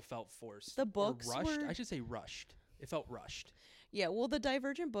Divergent itself felt forced. the or books rushed. were- I should say rushed. It felt rushed. Yeah, well, the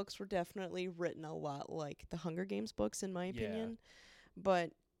Divergent books were definitely written a lot like the Hunger Games books, in my Yeah. opinion.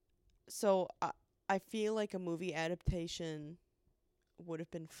 But so I feel like a movie adaptation would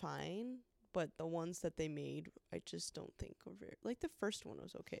have been fine, but the ones that they made, I just don't think were very. Like the first one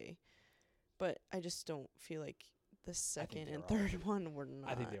was okay, but I just don't feel like the second they and were all third one were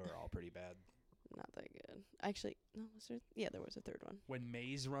not. I think they were all pretty bad. not that good. Actually, no, was there? Yeah, there was a third one. When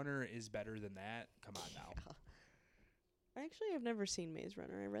Maze Runner is better than that, come on now. Actually, I've never seen Maze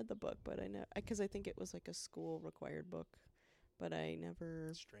Runner. I read the book, but I know because I think it was like a school required book, but I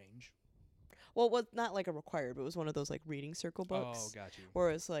never. Strange. Well, it was not like a required, but it was one of those like reading circle books. Oh, got you. Where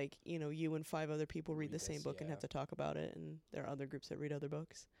it's like, you and 5 other people read the Read same this, book and have yeah. to talk about it, and there are other groups that read other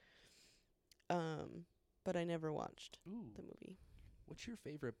books. But I never watched Ooh, the movie. what's your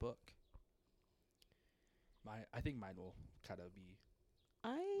favorite book? I think mine will kind of be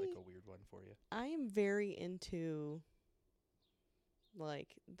like a weird one for you. I am very into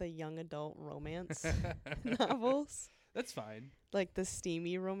like the young adult romance novels, That's fine. like the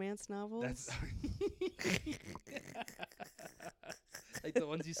steamy romance novels. That's like the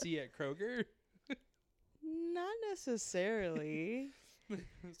ones you see at Kroger. Not necessarily.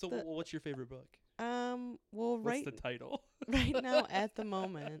 So, The- what's your favorite book? Well, What's right the title? right now at the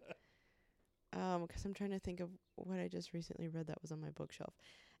moment, 'cause I'm trying to think of what I just recently read that was on my bookshelf.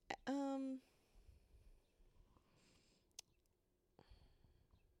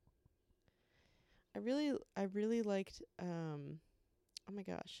 I really liked oh my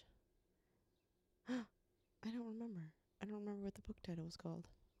gosh. I don't remember. I don't remember what the book title was called.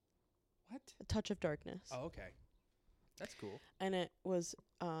 What? A Touch of Darkness. Oh, okay. That's cool. And it was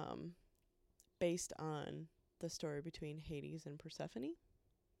based on the story between Hades and Persephone.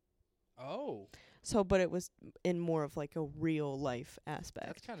 Oh, So, but it was in more of like a real life aspect.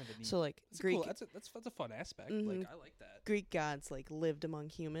 that's kind of a neat. So like that's Greek cool. That's a fun aspect. Mhm. Like I like that. Greek gods like lived among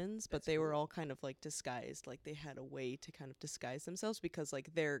humans, but That's they were cool. all kind of like disguised. Like they had a way to kind of disguise themselves because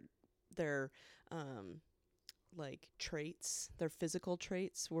like their like traits, their physical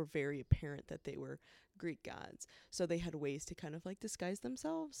traits were very apparent that they were Greek gods. So they had ways to kind of like disguise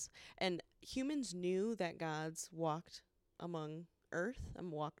themselves. And humans knew that gods walked among Earth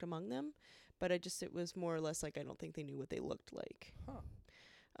and walked among them, but it was more or less like I don't think they knew what they looked like.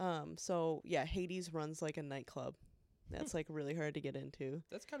 So yeah, Hades runs like a nightclub. That's like really hard to get into.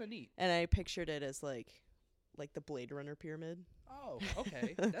 That's kind of neat. And I pictured it as like the Blade Runner pyramid. Oh,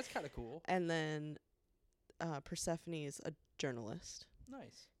 okay. That's kind of cool. And then Persephone is a journalist.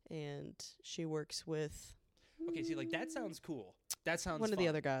 Nice. And she works with Okay, see, like that sounds cool. That sounds one of fun. the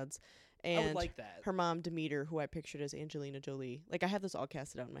other gods. And I would like that. her mom, Demeter, who I pictured as Angelina Jolie. Like, I have this all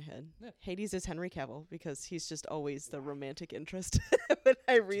casted out in my head. Yeah. Hades is Henry Cavill because he's just always the romantic interest when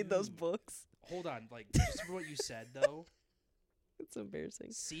I read those Dude. books. Hold on, like just for what you said though, It's embarrassing.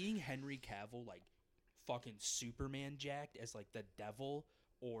 seeing Henry Cavill like fucking Superman jacked as like the devil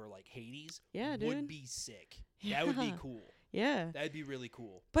or like Hades Yeah, would dude. be sick. That would be Yeah. cool. Yeah. That'd be really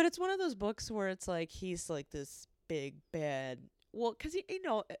cool. But it's one of those books where it's like he's like this big bad. Well, because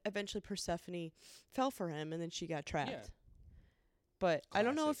eventually Persephone fell for him, and then she got trapped. Yeah. But I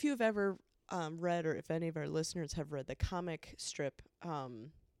don't know Classic. if you've ever read, or if any of our listeners have read the comic strip.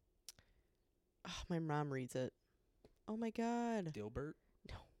 My mom reads it. Oh my God, Dilbert?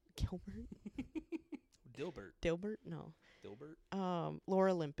 Gilbert, Dilbert. Dilbert, no. Dilbert?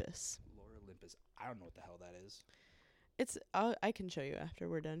 Laura Olympus. Laura Olympus. I don't know what the hell that is. It's I can show you after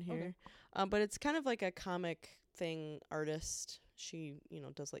we're done here. But it's kind of like a comic thing artist. She,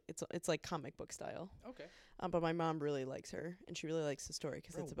 does like it's like comic book style. Okay. But my mom really likes her, and she really likes the story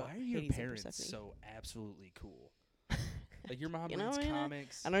because Bro, it's about why are your Hades parents and Persephone. so absolutely cool? Like your mom You know, reads man,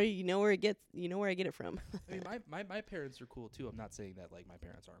 comics. I know you know where I get it from. I mean, my parents are cool too. I'm not saying that like my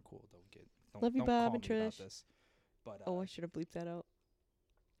parents aren't cool. Don't Love you, don't Bob call and me about Trish. this. But I should have bleeped that out.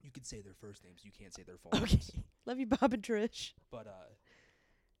 you can say their first names. You can't say their full Okay. names. Love you, Bob and Trish. But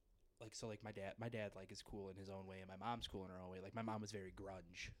like my dad like is cool in his own way, and my mom's cool in her own way. Like my mom was very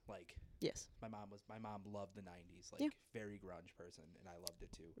grunge. Like Yes. my mom loved the 90s. Like Yeah. very grunge person, and I loved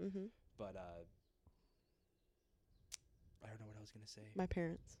it too. Mm-hmm. But I don't know what I was gonna say. My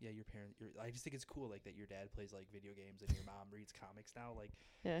parents. Yeah, I just think it's cool like that your dad plays like video games and your mom reads comics now. Like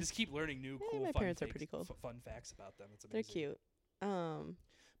Yeah. just keep learning new cool my fun parents are things- pretty cool. fun facts about them. It's They're amazing. cute.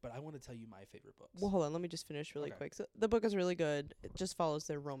 But I want to tell you my favorite books. Well, hold on. Let me just finish really Okay. quick. So the book is really good. It just follows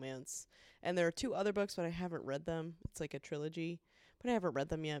their romance. And there are 2 other books, but I haven't read them. It's like a trilogy, but I haven't read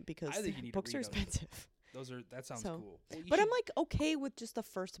them yet because I think you need to books are read those. expensive. That sounds So- cool. Well, you But I'm should- like okay with just the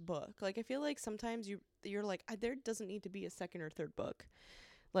first book. Like I feel like sometimes you're like there doesn't need to be a second or third book.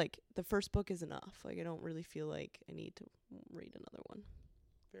 Like the first book is enough. Like I don't really feel like I need to read another one.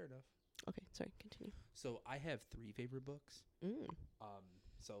 fair enough. Okay, sorry, continue. So I have 3 favorite books.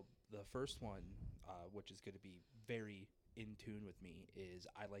 So the first one, which is going to be very in tune with me, is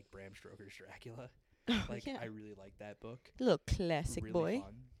I like Bram Stoker's Dracula. Like yeah. I really like that book. Little classic Really boy.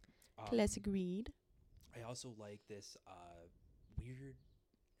 fun. Classic read. I also like this weird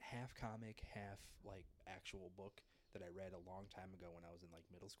half comic, half like actual book that I read a long time ago when I was in like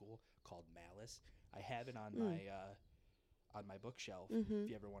middle school called Malice. I have it on my bookshelf Mhm. if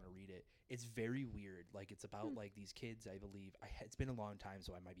you ever want to read it. It's very weird. Like it's about like these kids, I believe. It's been a long time,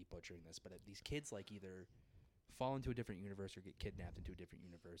 so I might be butchering this, but these kids like either fall into a different universe or get kidnapped into a different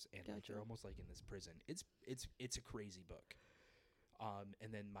universe, and like Gotcha. they're almost like in this prison. It's a crazy book.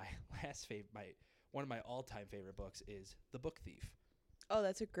 And then my one of my all-time favorite books is The Book Thief. Oh,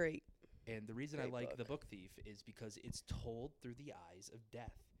 that's a great. And the reason I Great like book. The Book Thief is because it's told through the eyes of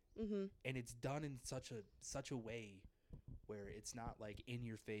death. Mhm. And it's done in such a way where it's not like in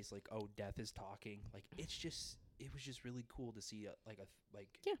your face like, oh, death is talking. Like it was just really cool to see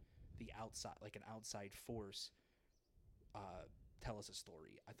Yeah. the outside, like an outside force tell us a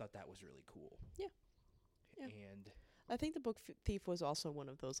story. I thought that was really cool. Yeah. Yeah. And I think The Book Thief was also one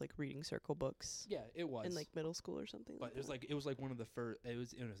of those like reading circle books yeah, it was. in like middle school or something. But like it was like one of the first. It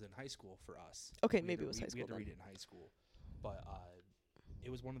was in high school for us. Okay, We had maybe to it was high We school had to then. read it in high school, but it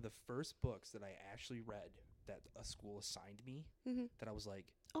was one of the first books that I actually read that a school assigned me. Mhm. That I was like,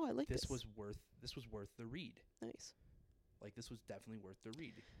 Oh, I like this. this was worth the read. nice. Like this was definitely worth the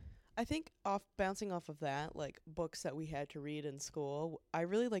read. I think bouncing off of that, like books that we had to read in school, I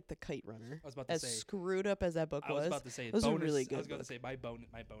really like The Kite Runner. I was about to As say. screwed up as that book I was about to say it was a bonus, really I good was going to book. say my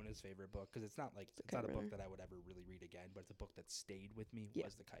bonus favorite book because it's not like it's Kite not a Runner. book that I would ever really read again, but it's a book that stayed with me. Yeah.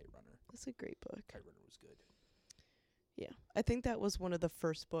 Was The Kite Runner. That's a great book. Kite Runner was good. Yeah, I think that was one of the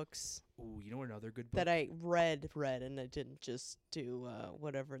first books Ooh, you know another good book that I read, and I didn't just do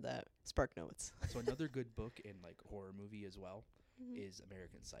whatever that Spark Notes. So another good book in like horror movie as well Mhm. is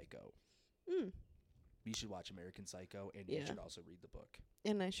American Psycho. Mm. You should watch American Psycho, and Yeah. you should also read the book.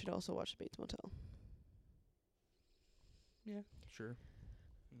 And I should also watch Bates Motel. Yeah, sure.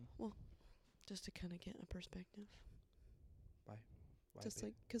 Just to kind of get a perspective. Why Just ba-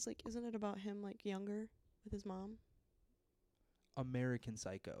 like, cause like, isn't it about him like younger with his mom? American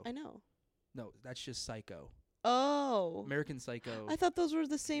Psycho. I know. No, that's just Psycho. Oh, American Psycho. I thought those were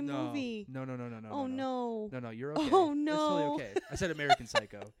the same movie. No. Oh no. No, you're okay. Oh It's totally no. okay. I said American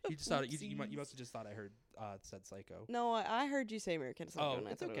Psycho. You just thought you Whoopsies. must have just thought I heard said Psycho. No, I heard you say American Psycho, Oh, and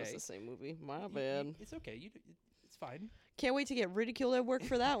I it's thought it was okay. the same movie. My You- bad. It's okay. It's fine. Can't wait to get ridiculed at work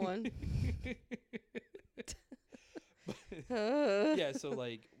for that one. Yeah, so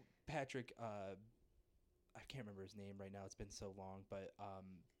like Patrick, I can't remember his name right now. It's been so long, but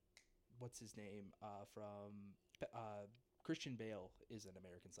what's his name? From Christian Bale is an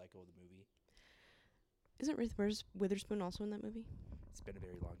American Psycho, the movie. Isn't Reese Witherspoon also in that movie? It's been a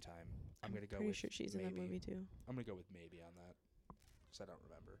very long time. I'm gonna go pretty with sure she's in that maybe. movie too. I'm gonna go with maybe on that, 'cause I don't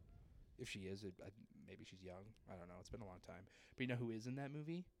remember. If she is, maybe she's young. I don't know. It's been a long time. But you know who is in that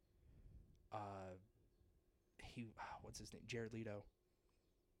movie? What's his name? Jared Leto.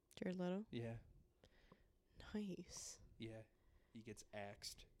 Jared Leto. Yeah, Nice. yeah. He gets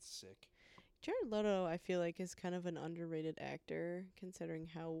axed. It's sick. Jared Leto, I feel like, is kind of an underrated actor, considering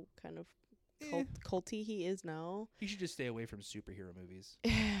how kind of culty he is now. He should just stay away from superhero movies.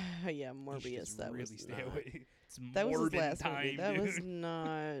 Yeah, He should Morbius. just That really was stay not. away. It's That was his Morbin last time, movie. That dude. was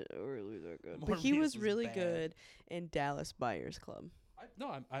not really that good. But he Morbius was was really bad. good in Dallas Buyers Club.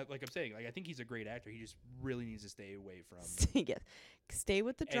 I'm saying, like, I think he's a great actor. He just really needs to stay away from. Yes. Stay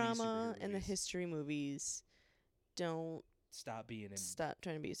with the Any drama superhero and the movies. history movies. Don't Stop being in. stop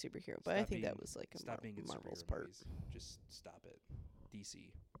trying to be a superhero. But I Stop think that being- was like a Stop being in Marvel's superhero part. movies. Just stop it.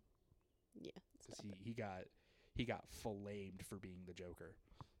 DC. Yeah. Because Stop it. he got flamed for being the Joker.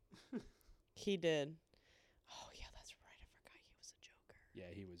 He did. Oh yeah, that's right. I forgot he was a Joker.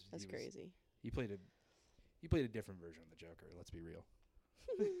 Yeah, he was. That's he was, crazy. He played a different version of the Joker. Let's be real.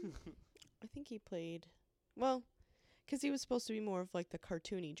 I think he played, well, 'cause he was supposed to be more of like the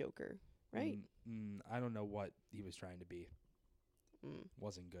cartoony Joker, right? I don't know what he was trying to be. Mm.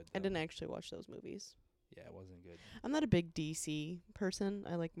 Wasn't good. I though. didn't actually watch those movies. Yeah, it wasn't good. I'm not a big DC person.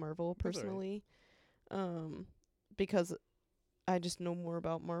 I like Marvel That's all right. personally, because I just know more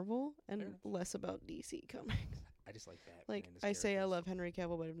about Marvel Fair and enough. less about DC comics. I just like Batman. Like and his I say, I characters. love Henry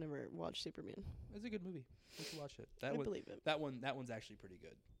Cavill, but I've never watched Superman. It's a good movie. You should watch it. I That one. believe it. That one's actually pretty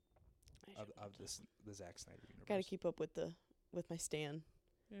good. I Of should watch this the Zack Snyder universe. Gotta keep up with my stan.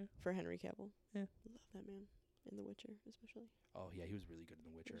 Yeah. For Henry Cavill. Yeah. Love that man in The Witcher, especially. Oh yeah, he was really good in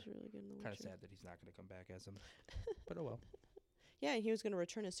The He Witcher. was really good in The Kind of Witcher. sad that he's not going to come back as him. But oh well. Yeah, he was gonna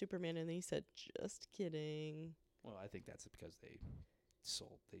return as Superman, and then he said, "Just kidding." Well, I think that's because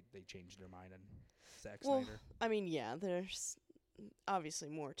they changed their mind on Zack Well, Snyder. I mean, yeah, there's obviously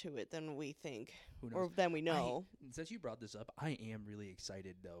more to it than we think, Who knows? or than we know. Since you brought this up, I am really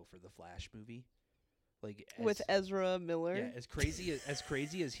excited though for the Flash movie. Like With Ezra Miller. yeah, as crazy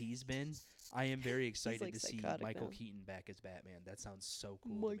as he's been, I am very excited like to see psychotic Michael now. Keaton back as Batman. That sounds so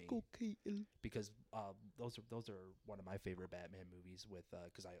cool to me. Keaton. Because those are one of my favorite Batman movies. With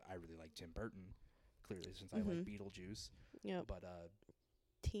because I really like Tim Burton, clearly since I like Mhm. Beetlejuice. Yep. But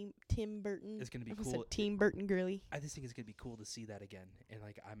Tim Burton. it's gonna be I almost cool. said Team Burton girly. I just think it's gonna be cool to see that again, and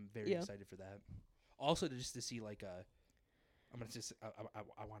like I'm very Yeah. excited for that. Also, to see like I'm gonna just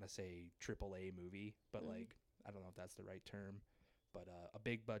I want to say AAA movie, but Mhm. like I don't know if that's the right term, but a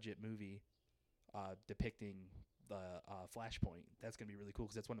big budget movie, depicting the Flashpoint. That's gonna be really cool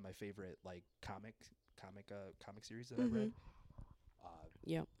because that's one of my favorite like comic series that I read.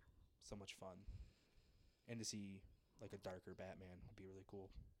 Yep. So much fun, and to see like a darker Batman would be really cool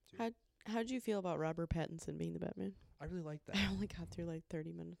too. How'd you feel about Robert Pattinson being the Batman? I really like that. I only got through like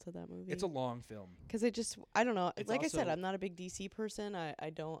 30 minutes of that movie. It's a long film. 'Cause I don't know. It's Like I said, also- I'm not a big DC person.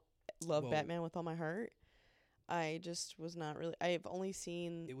 I don't love Well- Batman with all my heart. I just was not really. I've only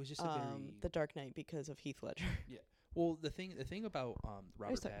seen It was just a very The Dark Knight because of Heath Ledger. well. The thing about I Robert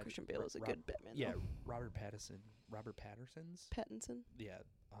always thought Christian Bale was a good Batman. Yeah, though. Robert Patterson's Pattinson.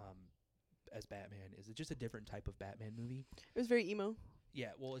 as Batman is just a different type of Batman movie. It was very emo.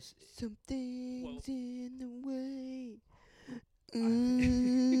 Yeah, well, it's Something's in the way.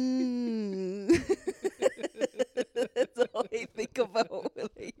 That's all I think about when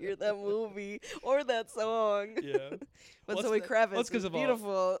I hear that movie or that song. yeah. But Well, Zoe it's Kravitz well, it's 'cause was of all-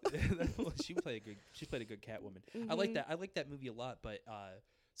 beautiful. Well, she played a good Catwoman. I like Mhm. that. I like that movie a lot, but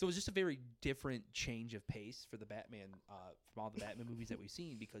so it was just a very different change of pace for the Batman from all the Batman movies that we've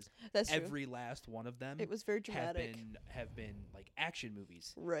seen because That's true. every last one of them It was very have dramatic. been like action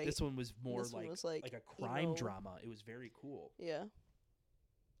movies. Right. This one was more This one like was like a crime emo. drama. It was very cool. Yeah.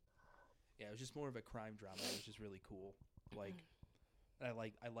 Yeah, it was just more of a crime drama. It was just really cool. Like, I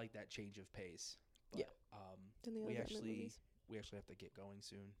like that change of pace. But, Yeah. Than the we other actually movies. have to get going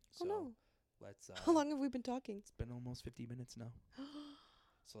soon. Oh So no! let's. How long have we been talking? It's been almost 50 minutes now.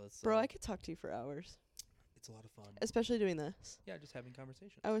 So let's. Bro, I could talk to you for hours, It's a lot of fun. especially doing this. Yeah, just having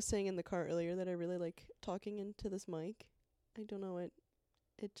conversations. I was saying in the car earlier that I really like talking into this mic. I don't know, it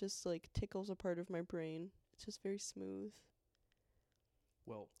just like tickles a part of my brain. It's just very smooth.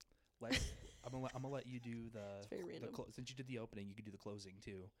 Well, let's. I'm gonna let you do It's very random. since you did the opening, you could do the closing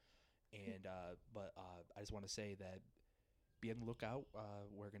too. And but I just want to say that be on the lookout.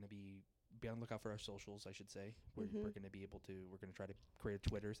 We're gonna be on the lookout for our socials, I should say. We're gonna be able to. We're gonna try to create a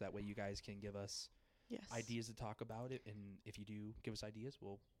Twitter so that way you guys can give us Yes. ideas to talk about it. And if you do give us ideas,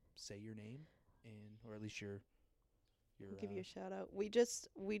 we'll say your name or at least your. I'll give you a shout out. We just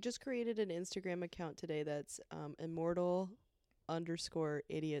created an Instagram account today that's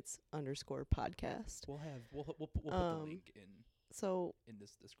immortal_idiots_podcast. We'll put the link So in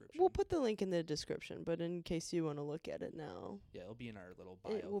this description. we'll put the link in the description, but in case you want to look at it now, Yeah, it'll be in our little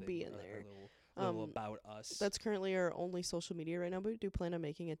bio. It will thing, be in our there. little about us. that's currently our only social media right now, but we do plan on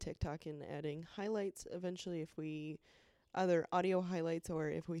making a TikTok and adding highlights eventually if we either audio highlights or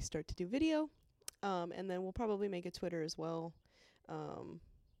if we start to do video. And then we'll probably make a Twitter as well.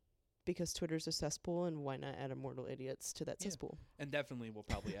 Because Twitter's a cesspool, and why not add Immortal Idiots to that Yeah. cesspool? And definitely we'll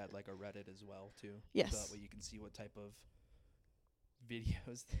probably add like a Reddit as well too. Yes. So that way you can see what type of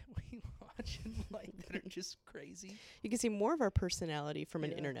videos that we watch and like that are just crazy. You can see more of our personality from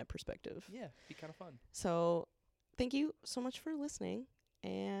an Yeah. internet perspective. Yeah, be kind of fun. So thank you so much for listening,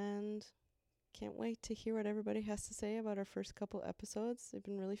 and can't wait to hear what everybody has to say about our first couple episodes. They've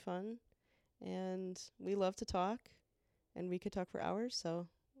been really fun, and we love to talk, and we could talk for hours, so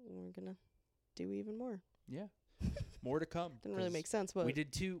we're going to do even more. Yeah. More to come. Didn't really 'cause make sense, but we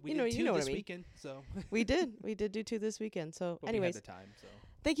did two. We you know- did two you know what this I mean. weekend. So. we did do 2 this weekend. So But anyways, we had the time. So.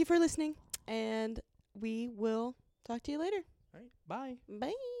 thank you for listening, and we will talk to you later. All right. Bye.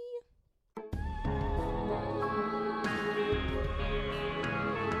 Bye.